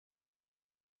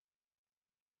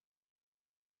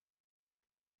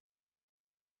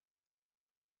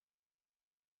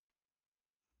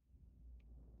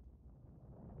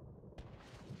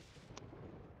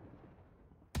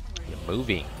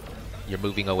moving. You're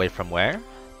moving away from where? Think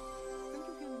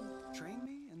you can train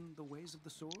me in the ways of the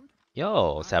sword?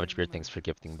 Yo, Savage Beard, thanks for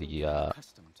gifting So the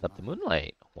accustomed to up the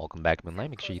Moonlight. Welcome back, Moonlight.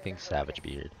 Make sure you thank Savage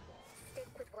Beard. Stick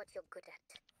with what you're good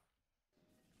at.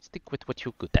 Stick with what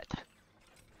you're good at.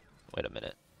 Wait a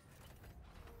minute.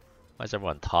 Why is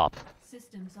everyone top?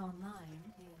 Systems online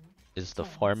in Is the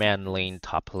 10 4-man seconds. lane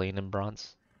top lane in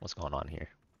bronze? What's going on here?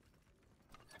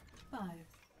 5,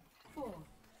 4,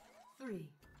 3,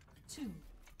 2,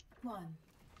 1.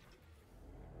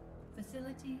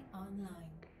 Facility online.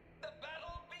 The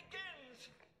battle begins!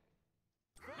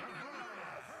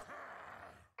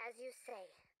 As you say.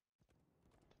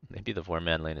 Maybe the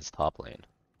 4-man lane is top lane.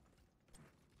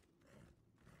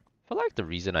 I feel like the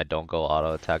reason I don't go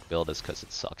auto attack build is because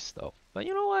it sucks though. But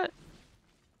you know what?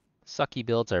 Sucky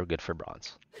builds are good for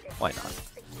bronze. Why not?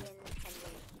 Begin and win.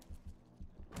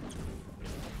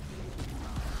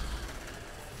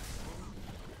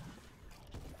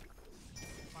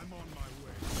 I'm on my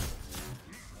way.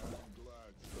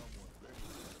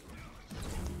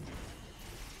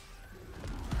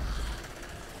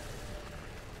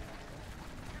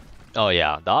 Oh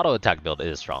yeah, the auto attack build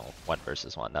is strong. 1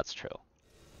 versus 1, that's true.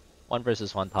 1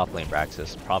 versus 1 top lane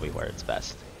Braxis, probably where it's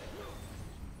best.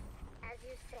 As you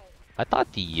say. I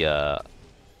thought the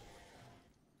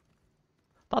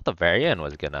variant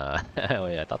was gonna oh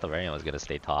yeah, I thought the variant was gonna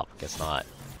stay top. Guess not.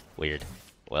 Weird.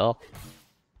 Well,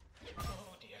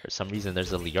 for some reason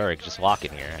there's a Leoric just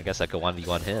walking here. I guess I could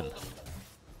 1v1 him.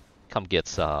 Come get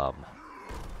some.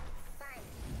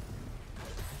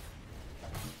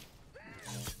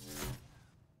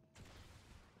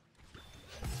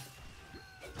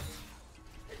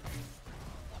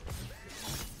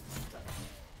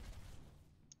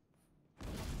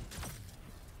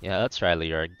 Yeah, that's right,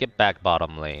 Leoric. Get back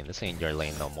bottom lane. This ain't your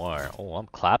lane no more. Oh, I'm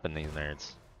clapping these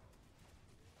nerds.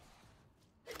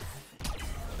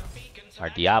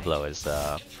 Our Diablo is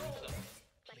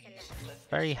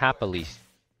very happily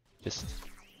just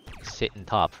sitting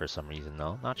top for some reason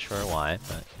though. Not sure why,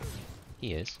 but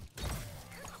he is.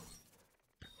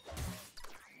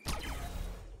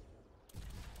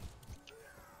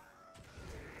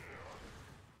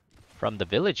 From the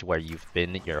village where you've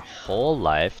been your whole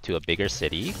life to a bigger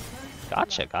city?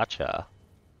 Gotcha, gotcha.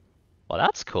 Well,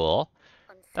 that's cool.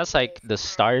 That's like the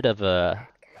start of a...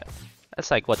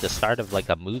 That's like what the start of like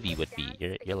a movie would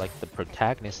be. You're like the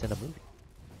protagonist in a movie.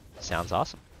 Sounds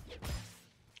awesome.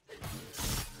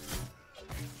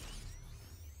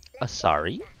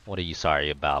 Sorry? What are you sorry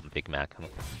about, Big Mac?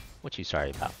 What you sorry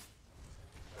about?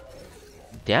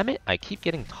 Damn it, I keep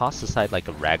getting tossed aside like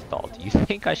a ragdoll. Do you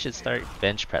think I should start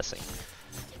bench pressing?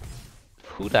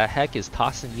 Who the heck is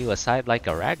tossing you aside like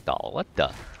a ragdoll? What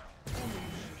the?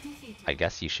 I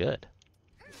guess you should.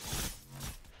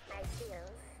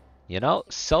 You know,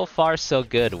 so far so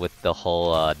good with the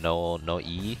whole no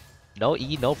E. No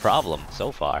E, no problem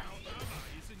so far.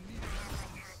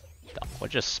 We're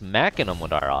just smacking them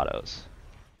with our autos.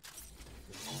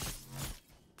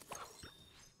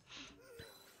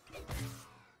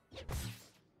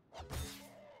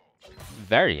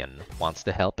 Varian wants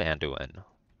to help Anduin.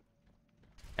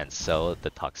 And so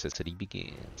the toxicity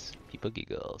begins. People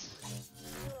giggles.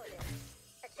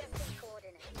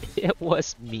 It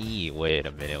was me. Wait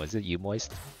a minute, was it you,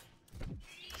 Moist?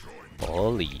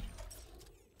 Holy.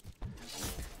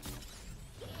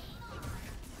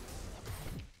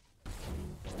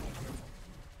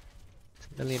 There's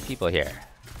a million people here.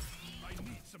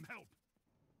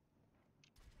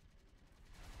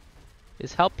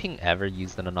 Is helping ever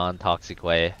used in a non-toxic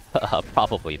way?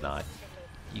 Probably not.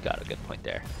 You got a good point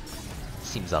there.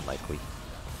 Seems unlikely.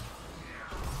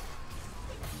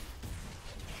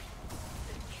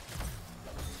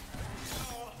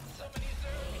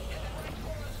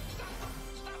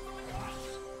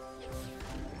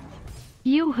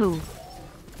 Yoo-hoo.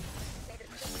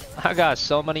 I got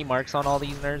so many marks on all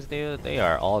these nerds, dude. They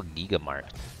are all giga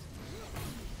marked.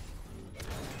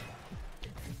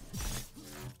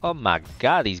 Oh my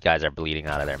god, these guys are bleeding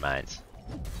out of their minds.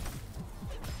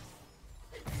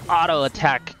 Auto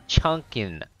attack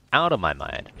chunking out of my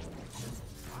mind.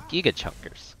 Giga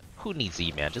chunkers. Who needs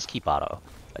E, man? Just keep auto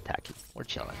attacking. We're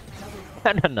chilling.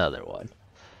 And another one.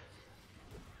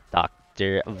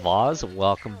 Dr. Voz,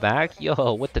 welcome back.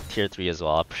 Yo, with the tier 3 as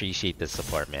well. Appreciate the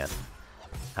support, man.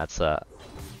 That's a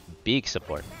big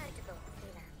support.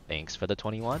 Thanks for the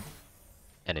 21.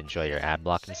 And enjoy your ad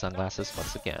blocking sunglasses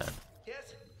once again.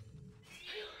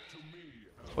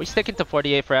 Are we sticking to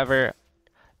 48 forever?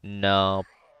 No.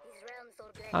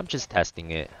 I'm just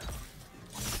testing it.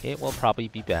 It will probably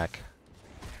be back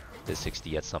to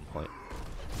 60 at some point.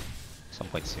 Some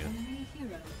point soon.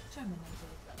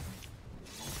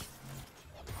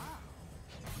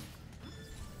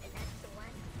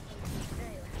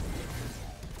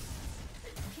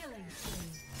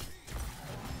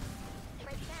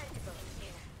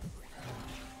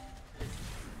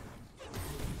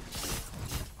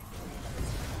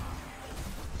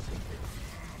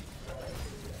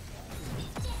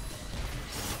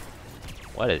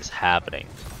 What is happening?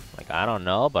 Like, I don't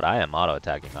know, but I am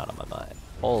auto-attacking out of my mind.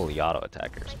 Holy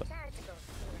auto-attackers. But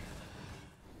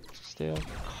still,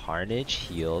 Carnage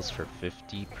heals for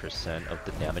 50% of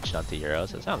the damage done to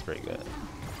heroes. That sounds pretty good,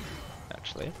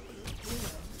 actually.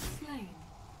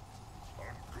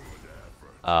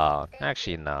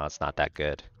 Actually, no, it's not that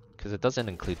good. Because it doesn't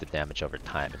include the damage over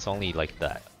time. It's only like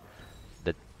the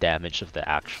damage of the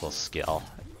actual skill.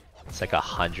 It's like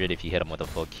 100 if you hit him with a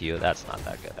full Q. That's not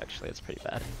that good, actually. It's pretty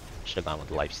bad. Should have gone with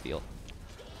lifesteal.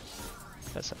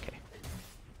 That's okay.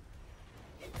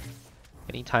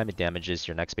 Anytime it damages,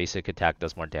 your next basic attack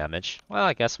does more damage. Well,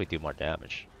 I guess we do more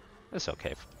damage. It's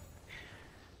okay.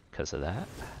 Because of that.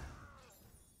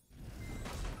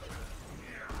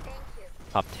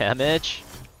 Top damage.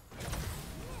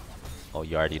 Oh,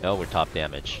 you already know we're top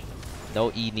damage.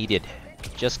 No E needed.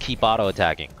 Just keep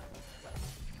auto-attacking.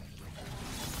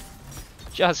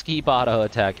 Just keep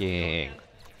auto-attacking.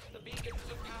 The beacons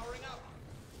are powering up.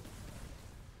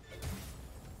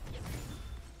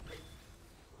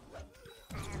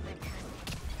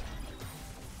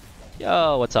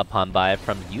 Yo, what's up, Hanbai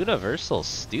from Universal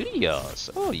Studios?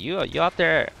 Oh, you out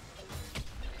there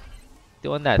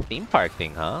doing that theme park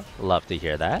thing, huh? Love to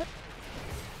hear that.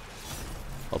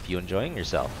 Hope you enjoying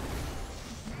yourself.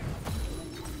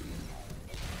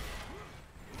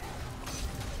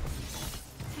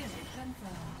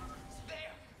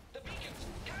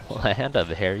 Land of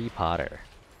Harry Potter.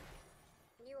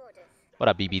 What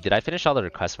up, BB? Did I finish all the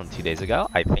requests from 2 days ago?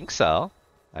 I think so.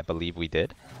 I believe we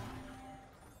did.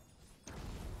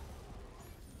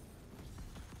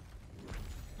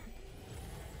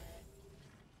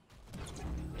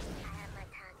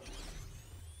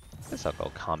 Guess I'll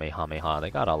go Kamehameha.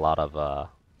 They got a lot of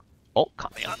oh,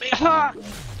 Kamehameha!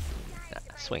 Nah,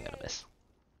 swing and a miss.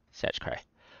 Sag cry.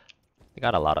 They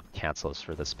got a lot of cancels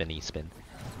for the spinny spin.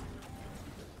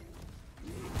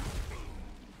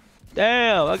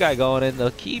 Damn, that guy going in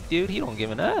the keep, dude. He don't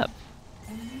give an F.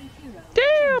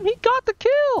 Damn, he got the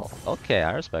kill. Okay,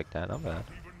 I respect that. I'm bad.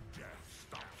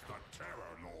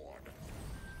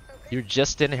 You're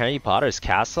just in Harry Potter's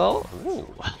castle?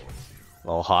 Ooh.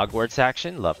 Little Hogwarts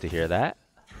action. Love to hear that.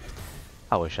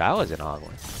 I wish I was in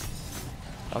Hogwarts.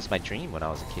 That was my dream when I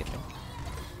was a kid.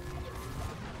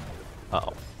 Uh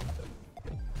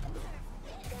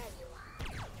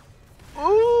oh.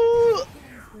 Ooh.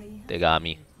 They got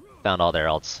me. Found all their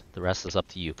ults. The rest is up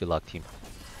to you. Good luck, team.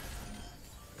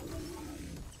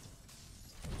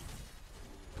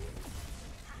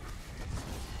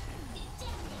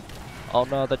 Oh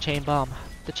no, the chain bomb.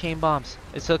 The chain bombs.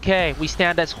 It's okay. We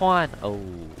stand as one. Oh.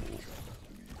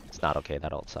 It's not okay.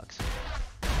 That ult sucks.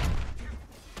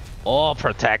 Oh,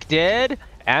 protected.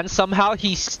 And somehow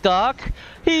he's stuck.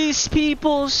 He's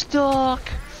people stuck.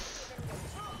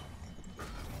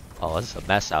 Oh, this is a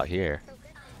mess out here.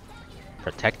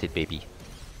 Protected, baby.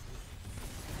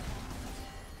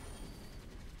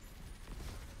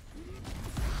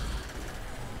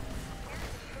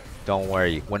 Don't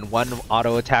worry. When one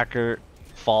auto attacker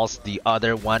falls, the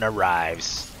other one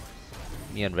arrives.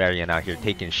 Me and Varian out here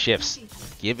taking shifts,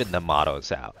 giving them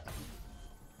autos out.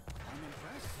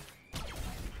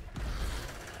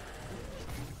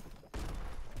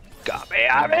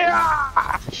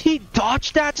 Kamehameha! He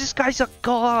dodged that? This guy's a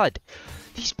god!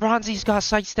 These bronzies got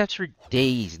sidesteps for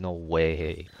days. No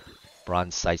way.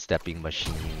 Bronze sidestepping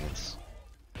machines.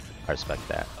 I respect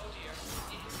that.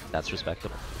 That's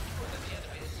respectable.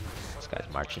 This guy's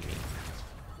marching me.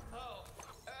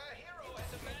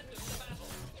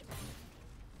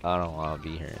 I don't want to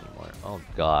be here anymore. Oh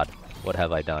god. What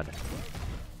have I done?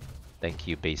 Thank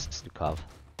you, base Stukov.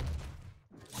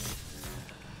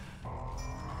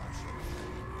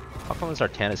 How come this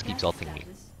Artanis keeps ulting me?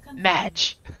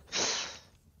 Match!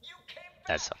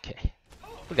 That's okay.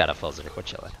 We got a Fuzzer. We're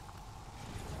chilling.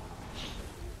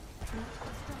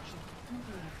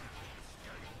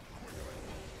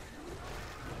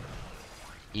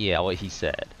 Yeah, what he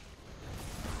said.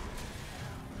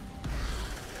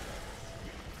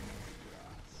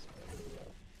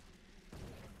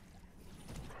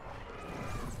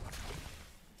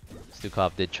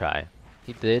 Stukov did try.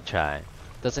 He did try.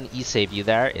 Doesn't E save you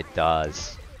there? It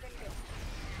does.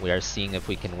 We are seeing if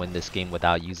we can win this game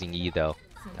without using E though.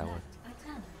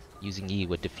 Using E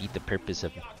would defeat the purpose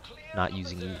of not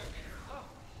using E.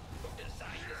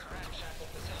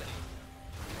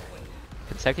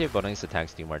 Consecutive bonus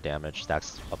attacks do more damage.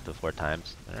 Stacks up to 4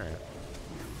 times. Alright.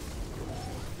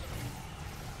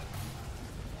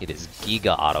 It is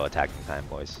Giga auto attacking time,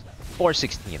 boys.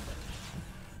 416.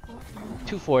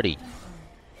 240.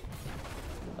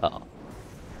 Uh-oh.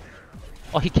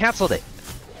 Oh, he cancelled it.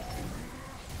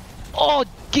 Oh,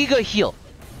 Giga heal.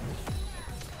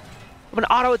 I'm an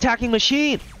auto-attacking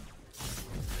machine!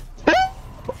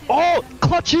 Oh!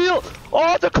 Clutch heal!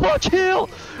 Oh, the clutch heal!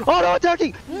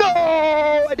 Auto-attacking! No!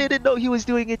 I didn't know he was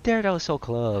doing it there. That was so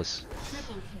close.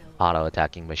 Triple kill.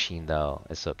 Auto-attacking machine, though.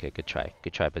 It's okay. Good try.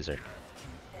 Good try, Berserk.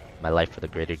 My life for the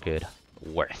greater good.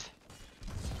 Worth.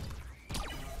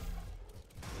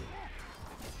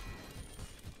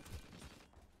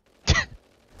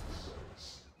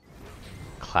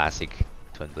 Classic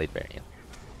Twin Blade variant.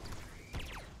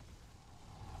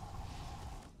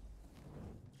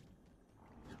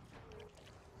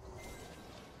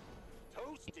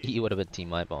 You would have been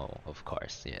team wipe, oh, of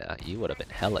course. Yeah, you would have been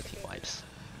hella team wipes.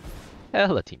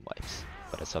 Hella team wipes.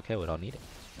 But it's okay, we don't need it.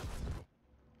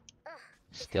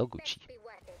 Still Gucci. Be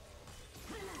worth it.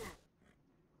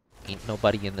 Ain't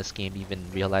nobody in this game even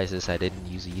realizes I didn't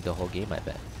use E the whole game, I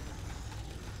bet.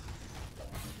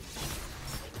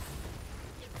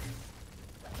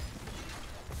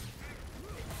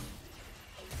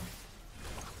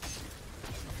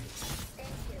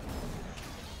 Thank you.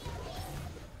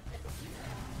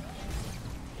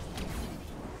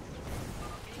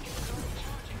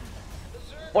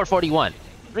 441,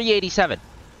 387,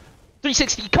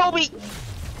 360 Kobe!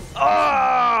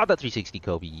 Ah, the 360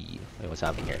 Kobe. Wait, what's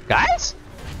happening here? Guys?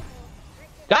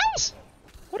 Guys?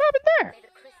 What happened there? May the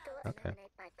crystal Okay.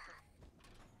 illuminate my path.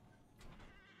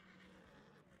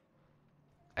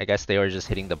 I guess they were just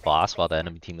hitting the boss while the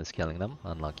enemy team was killing them.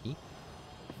 Unlucky.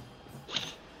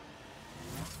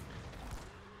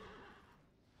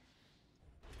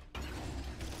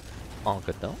 All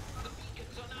good though.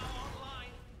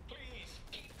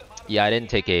 Yeah, I didn't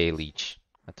take AA leech.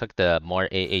 I took the more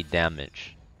AA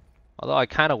damage. Although I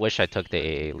kind of wish I took the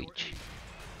AA leech.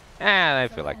 And I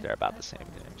feel like they're about the same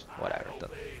damage. Whatever.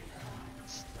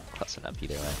 It's close enough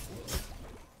either way.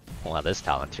 Well, this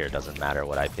talent here doesn't matter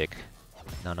what I pick.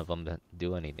 None of them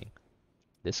do anything.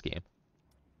 This game.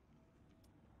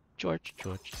 George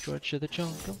of the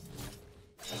jungle.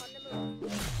 On the move.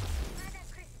 Mother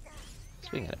crystal.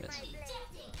 Swing and a My miss. blade.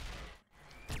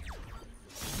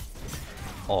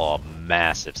 Oh,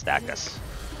 massive stack us.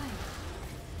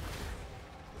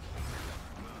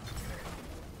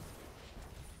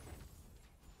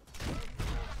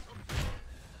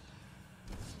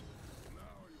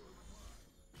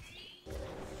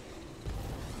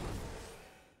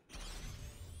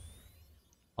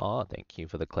 Oh, thank you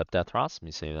for the clip, Death Ross. Let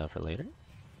me save that for later.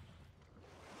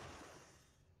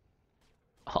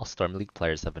 All Storm League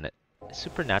players have a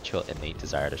supernatural innate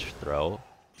desire to throw.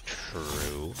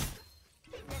 True.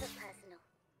 Never personal.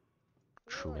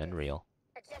 True and real.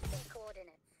 Adjusting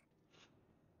coordinates.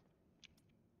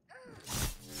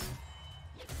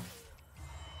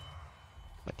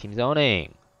 My team's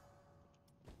owning.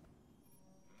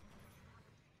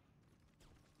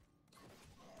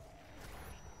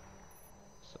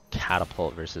 So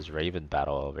Catapult versus Raven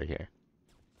battle over here.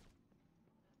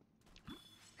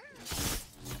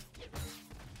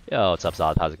 Yo, what's up,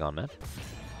 Zod? How's it going, man?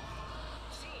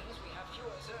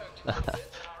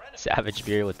 Savage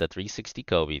Beer with the 360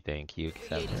 Kobe, thank you.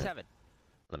 387.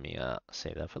 Let me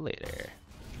save that for later.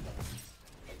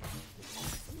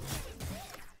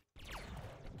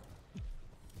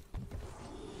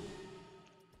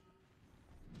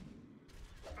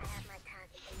 I have my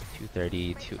target.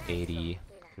 230, 280,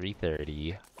 330,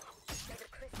 May the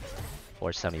crystal illuminate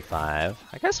 475.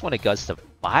 I guess when it goes to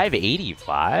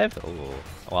 585, oh,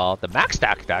 well, the max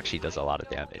stack actually does a lot of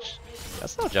damage.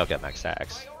 That's no joke at max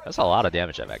stacks. That's a lot of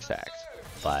damage at max stacks.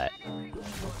 But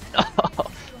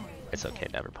it's okay,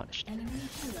 never punished.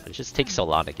 But it just takes so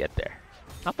long to get there.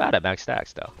 Not bad at max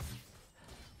stacks though.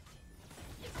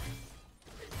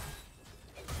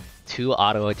 2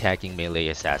 auto-attacking melee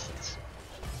assassins.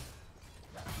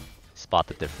 Spot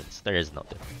the difference. There is no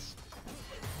difference.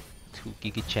 2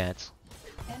 giga chance.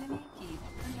 Enemy keep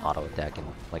Auto-attacking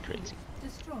like crazy.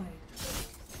 destroyed.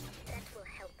 that will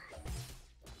help us.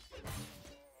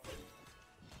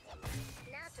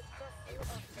 Now to cross you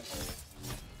off the list.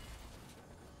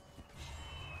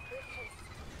 With haste.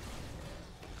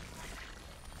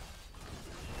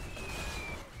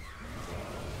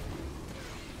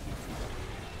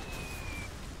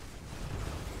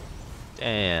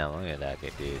 Damn, look at that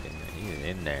good dude. He's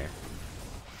in there.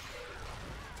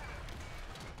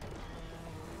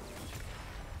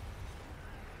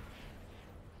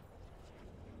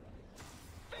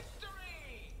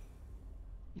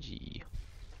 Gee.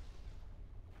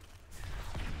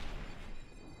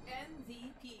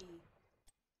 MVP.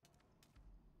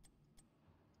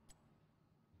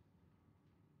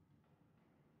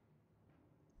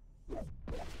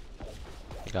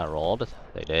 They got rolled?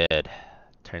 They did.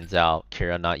 Turns out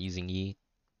Qhira not using E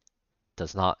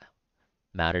does not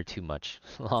matter too much.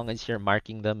 As long as you're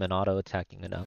marking them and auto attacking enough.